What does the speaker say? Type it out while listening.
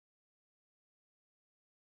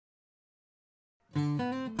Hi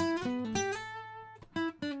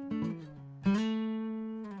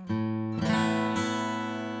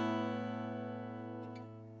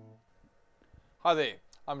there,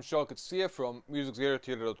 I'm Acoustic from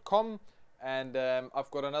music0to.com, and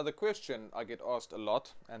I've got another question I get asked a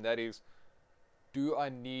lot, and that is, do I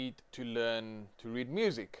need to learn to read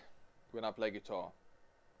music when I play guitar?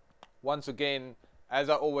 Once again, as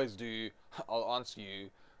I always do, I'll answer you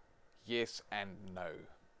yes and no.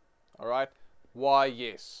 Alright, why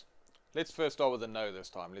yes? Let's first start with the no this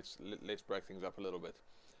time. Let's break things up a little bit.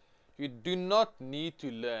 You do not need to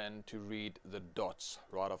learn to read the dots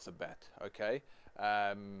right off the bat, okay?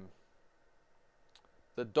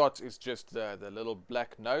 The dots is just the little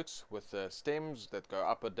black notes with the stems that go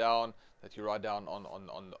up or down that you write down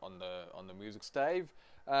on the music stave.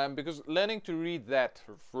 Because learning to read that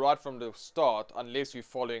right from the start, unless you're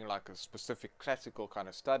following like a specific classical kind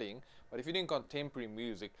of studying, but if you're doing contemporary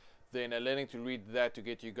music, then learning to read that to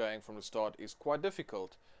get you going from the start is quite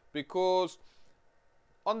difficult, because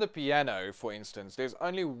on the piano, for instance, there's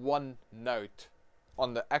only one note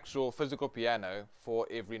on the actual physical piano for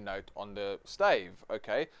every note on the stave,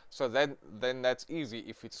 okay? So then that's easy.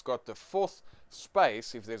 If it's got the fourth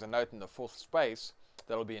space, if there's a note in the fourth space,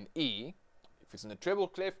 that'll be an E. If it's in the treble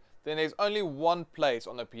clef, then there's only one place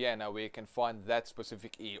on the piano where you can find that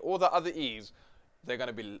specific E. All the other E's, they're going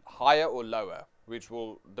to be higher or lower, which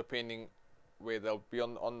will, depending where they'll be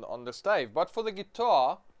on the stave. But for the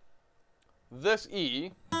guitar, this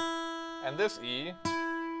E, and this E,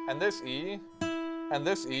 and this E, and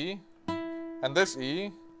this E, and this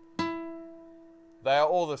E, they are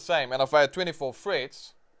all the same. And if I had 24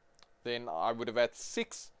 frets, then I would have had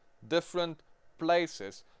 6 different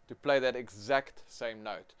places to play that exact same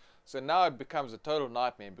note. So now it becomes a total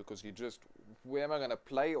nightmare, because you just, where am I going to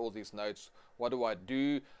play all these notes? What do I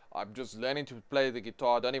do? I'm just learning to play the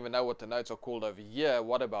guitar. I don't even know what the notes are called over here.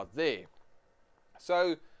 What about there?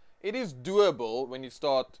 So it is doable when you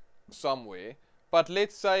start somewhere, but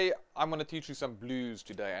let's say I'm going to teach you some blues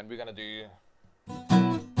today, and we're going to do,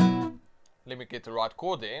 let me get the right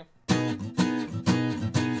chord there.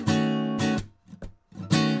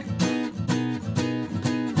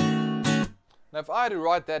 Now if I had to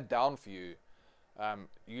write that down for you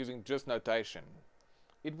using just notation,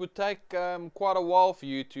 it would take quite a while for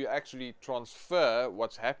you to actually transfer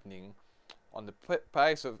what's happening on the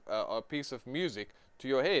piece of music to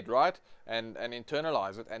your head, right? And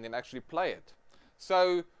internalize it and then actually play it.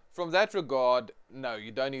 So from that regard, no,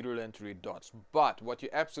 you don't need to learn to read dots. But what you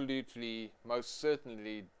absolutely, most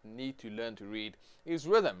certainly need to learn to read is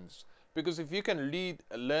rhythms. Because if you can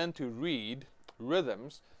learn to read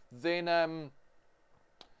rhythms, then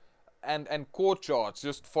and chord charts,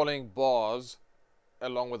 just following bars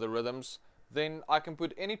along with the rhythms, then I can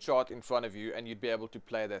put any chart in front of you and you'd be able to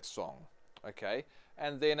play that song, okay?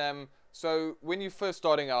 And then so when you're first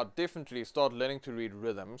starting out, definitely start learning to read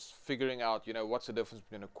rhythms, figuring out, you know, what's the difference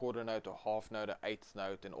between a quarter note, a half note, an eighth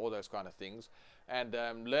note, and all those kind of things, and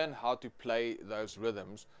learn how to play those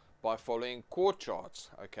rhythms by following chord charts,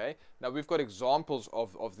 okay? Now we've got examples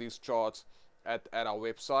of these charts at our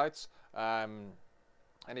websites,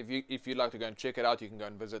 and if you'd like to go and check it out, you can go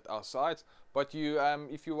and visit our sites. But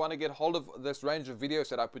if you want to get hold of this range of videos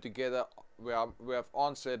that I put together, where we have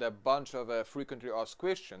answered a bunch of frequently asked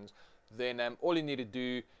questions, then all you need to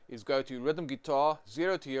do is go to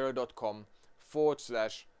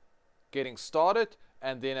rhythmguitar0to0.com/getting started,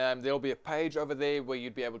 and then there'll be a page over there where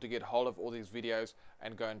you'd be able to get hold of all these videos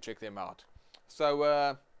and go and check them out.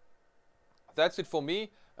 So that's it for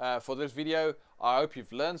me for this video. I hope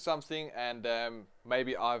you've learned something, and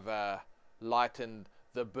maybe I've lightened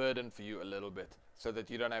the burden for you a little bit, so that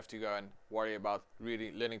you don't have to go and worry about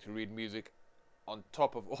learning to read music on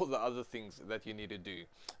top of all the other things that you need to do.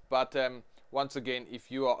 But once again,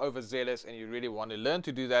 if you are overzealous and you really want to learn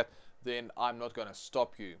to do that, then I'm not going to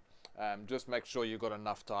stop you. Just make sure you've got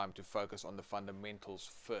enough time to focus on the fundamentals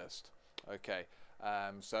first. Okay,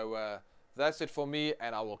 so that's it for me,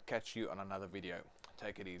 and I will catch you on another video.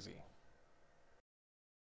 Take it easy.